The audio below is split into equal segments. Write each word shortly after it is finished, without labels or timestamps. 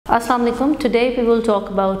Assalamu alaikum. Today we will talk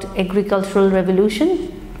about agricultural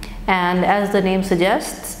revolution, and as the name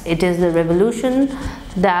suggests, it is the revolution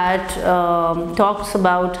that talks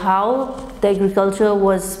about how the agriculture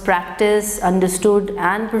was practiced, understood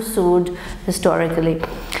and pursued historically.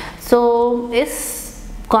 So इस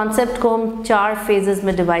concept को हम 4 phases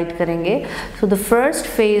में divide करेंगे. So the first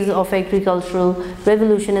phase of agricultural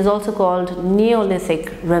revolution is also called Neolithic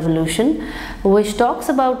revolution, which talks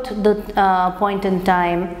about the point in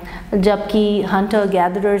time जबकि hunter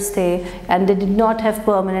gatherers थे and they did not have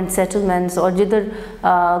permanent settlements, और जिधर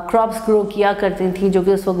crops grow किया करती थी जो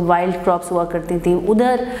कि उस वक्त wild crops हुआ करती थी,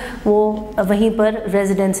 उधर वो वहीं पर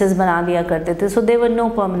residences बना दिया करते थे. So there were no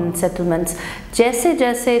permanent settlements. जैसे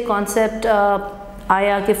जैसे concept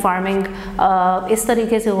आया कि फार्मिंग इस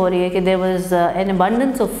तरीके से हो रही है कि there was an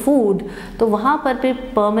abundance of food, तो वहाँ पर भी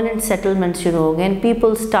परमानेंट सेटलमेंट शुरू हो गए and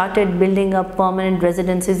people started building up permanent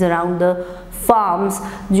रेजिडेंसीज around the farms,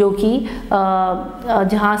 जो कि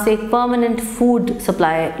जहाँ से एक परमानेंट फूड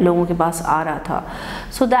सप्लाई लोगों के पास आ रहा था.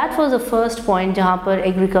 So that was the first point जहाँ पर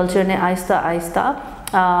एग्रीकल्चर ने आहिस्ता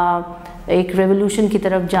आहिस्ता एक रेवोल्यूशन की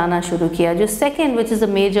तरफ जाना शुरू किया. जो second which is a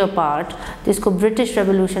major part, जिसको ब्रिटिश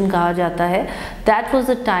रेवोल्यूशन कहा जाता है, दैट वाज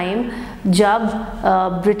द टाइम जब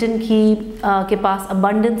ब्रिटेन के पास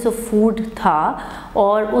अबंडेंस ऑफ फूड था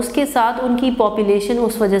और उसके साथ उनकी पॉपुलेशन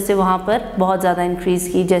उस वजह से वहाँ पर बहुत ज़्यादा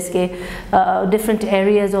इंक्रीज़ की. जैसे कि डिफरेंट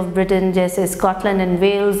एरियाज़ ऑफ ब्रिटेन जैसे स्कॉटलैंड एंड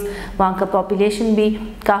वेल्स, वहाँ का पॉपुलेशन भी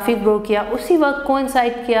काफ़ी ग्रो किया. उसी वक्त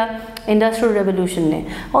कोइंसाइड किया इंडस्ट्रियल रेवोल्यूशन ने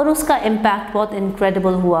और उसका इम्पैक्ट बहुत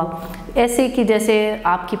इनक्रेडिबल हुआ. ऐसे कि जैसे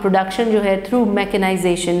आपकी प्रोडक्शन जो है थ्रू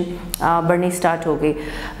मैकेनाइजेशन बढ़नी स्टार्ट हो गई.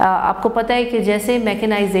 आपको पता है कि जैसे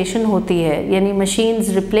मैकेनाइजेशन होती है यानी मशीन्स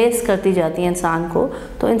रिप्लेस करती जाती हैं इंसान को,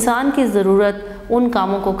 तो इंसान की ज़रूरत उन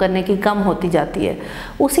कामों को करने की कम होती जाती है.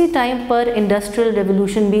 उसी टाइम पर इंडस्ट्रियल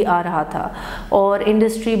रेवोल्यूशन भी आ रहा था और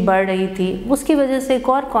इंडस्ट्री बढ़ रही थी. उसकी वजह से एक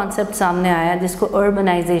और कॉन्सेप्ट सामने आया जिसको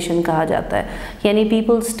अर्बनाइजेशन कहा जाता है, यानी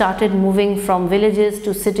people started moving from villages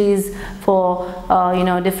to cities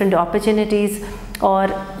for different opportunities.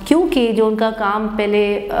 और क्योंकि जो उनका काम पहले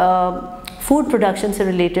फूड प्रोडक्शन से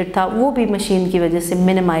रिलेटेड था वो भी मशीन की वजह से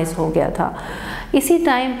मिनिमाइज़ हो गया था. इसी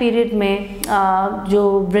टाइम पीरियड में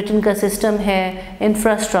जो ब्रिटेन का सिस्टम है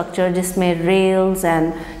इंफ्रास्ट्रक्चर, जिसमें rails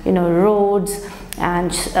and roads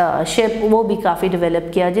and ship, वो भी काफ़ी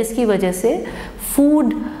डेवलप किया, जिसकी वजह से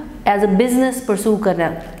फूड एज अ बिजनेस परसू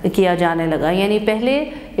किया जाने लगा. यानी पहले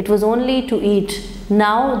it was only to eat,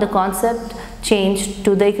 now the concept changed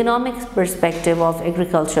to the economic perspective of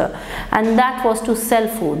agriculture, and that was to sell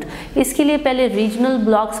food. इसके लिए पहले regional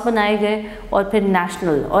blocks बनाए गए और फिर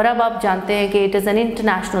national, और अब आप जानते हैं कि it is an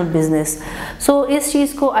international business. So इस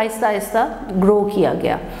चीज़ को आहिस्ता आहिस्ता grow किया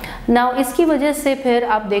गया. Now इसकी वजह से फिर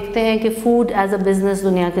आप देखते हैं कि food as a business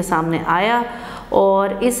दुनिया के सामने आया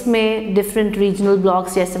और इसमें different regional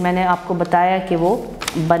blocks जैसे मैंने आपको बताया कि वो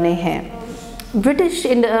बने हैं. ब्रिटिश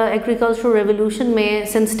एग्रीकल्चरल रेवोल्यूशन में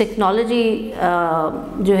सिंस टेक्नोलॉजी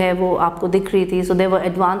जो है वो आपको दिख रही थी, so there were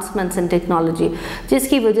advancements in technology,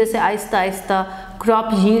 जिसकी वजह से आहिस्ता आहिस्ता क्रॉप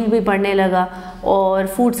यील्ड भी बढ़ने लगा और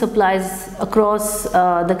food supplies across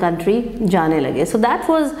the country जाने लगे. So that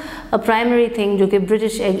was a primary thing जो कि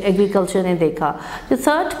ब्रिटिश एग्रीकल्चर ने देखा. जो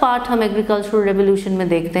थर्ड पार्ट हम एग्रीकल्चरल रेवोल्यूशन में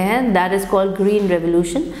देखते हैं, that is called green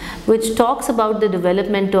revolution, which talks about the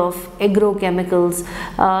development of agrochemicals.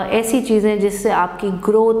 ऐसी चीज़ें जिससे आपकी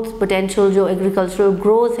ग्रोथ पोटेंशियल, जो एग्रीकल्चरल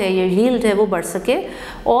ग्रोथ है या यील्ड है, वो बढ़ सके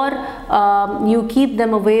और you keep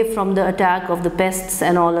them away from the attack of the pests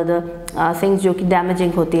and all other things जो कि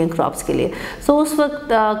डैमेजिंग होती हैं क्रॉप्स के लिए. सो उस वक्त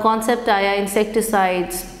कॉन्सेप्ट आया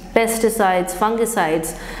insecticides, pesticides,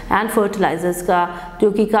 fungicides and fertilisers का,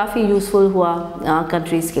 जो कि काफ़ी यूज़फुल हुआ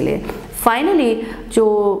कंट्रीज़ के लिए. फाइनली जो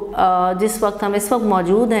जिस वक्त हम इस वक्त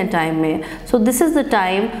मौजूद हैं टाइम में, so this is the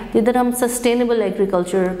time जिधर हम सस्टेनेबल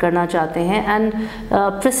एग्रीकल्चर करना चाहते हैं एंड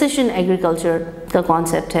प्रिसिशन एग्रीकल्चर का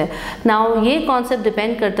कॉन्सेप्ट है. नाउ ये कॉन्सेप्ट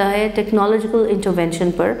डिपेंड करता है टेक्नोलॉजिकल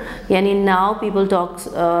इंटरवेंशन पर. यानी now people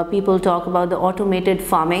talk about the automated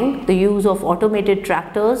farming, the use of automated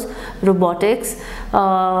tractors, robotics,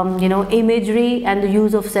 imagery and the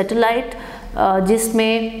use of satellite,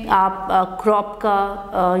 जिसमें आप क्रॉप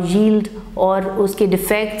का यील्ड और उसके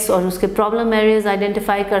डिफेक्ट्स और उसके प्रॉब्लम एरियाज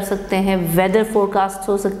आइडेंटिफाई कर सकते हैं. वेदर फोरकास्ट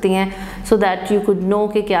हो सकती हैं so that you could no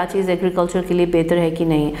कि क्या चीज़ एग्रीकल्चर के लिए बेहतर है कि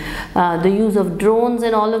नहीं. The use of drones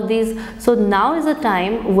and all of these. So now is a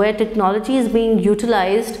time where technology is being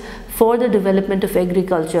utilised for the development of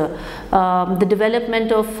agriculture, the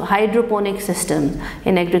development of hydroponic systems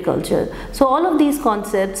in agriculture. So all of these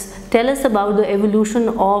concepts tell us about the evolution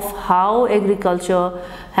of how agriculture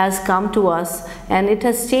has come to us, and it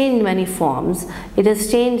has changed many forms, it has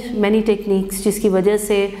changed many techniques जिसकी वजह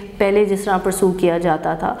से पहले जिस तरह pursue किया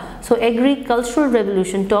जाता था. So agricultural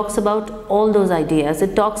revolution talks about all those ideas.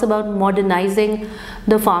 It talks about modernizing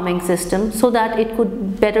the farming system so that it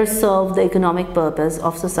could better serve the economic purpose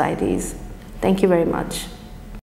of societies. Thank you very much.